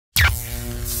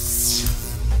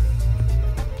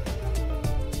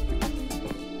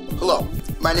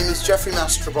My name is Jeffrey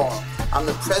Mastrobono. I'm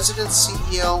the President,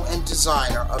 CEO, and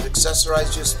Designer of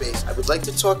Accessorize Your Space. I would like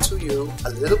to talk to you a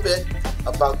little bit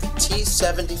about the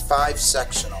T75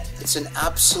 Sectional. It's an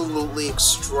absolutely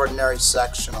extraordinary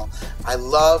sectional. I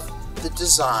love the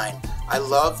design. I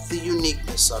love the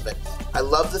uniqueness of it. I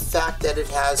love the fact that it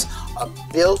has a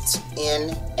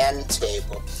built-in end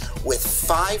table with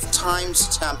 5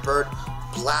 times tempered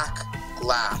black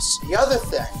glass. The other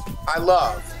thing I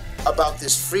love about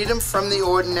this freedom from the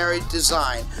ordinary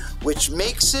design, which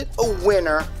makes it a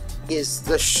winner, is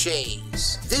the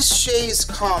Chaise. This Chaise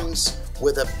comes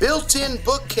with a built-in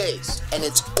bookcase, and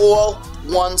it's all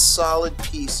one solid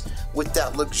piece with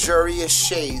that luxurious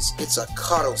chaise. It's a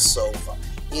cuddle sofa.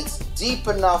 It's deep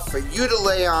enough for you to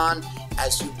lay on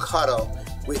as you cuddle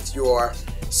with your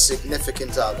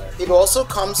significant other. It also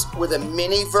comes with a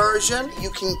mini version.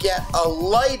 You can get a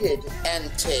lighted end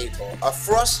table, a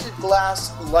frosted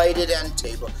glass lighted end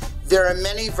table. There are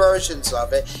many versions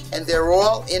of it, and they're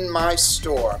all in my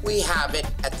store. We have it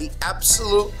at the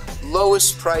absolute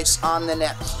lowest price on the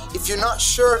net. If you're not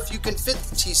sure if you can fit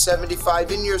the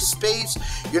T75 in your space,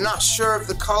 you're not sure of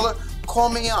the color, call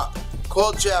me up.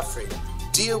 Call Jeffrey.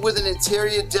 Deal with an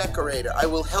interior decorator. I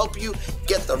will help you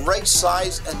get the right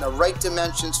size and the right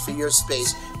dimensions for your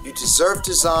space. You deserve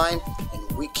design,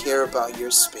 and we care about your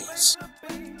space.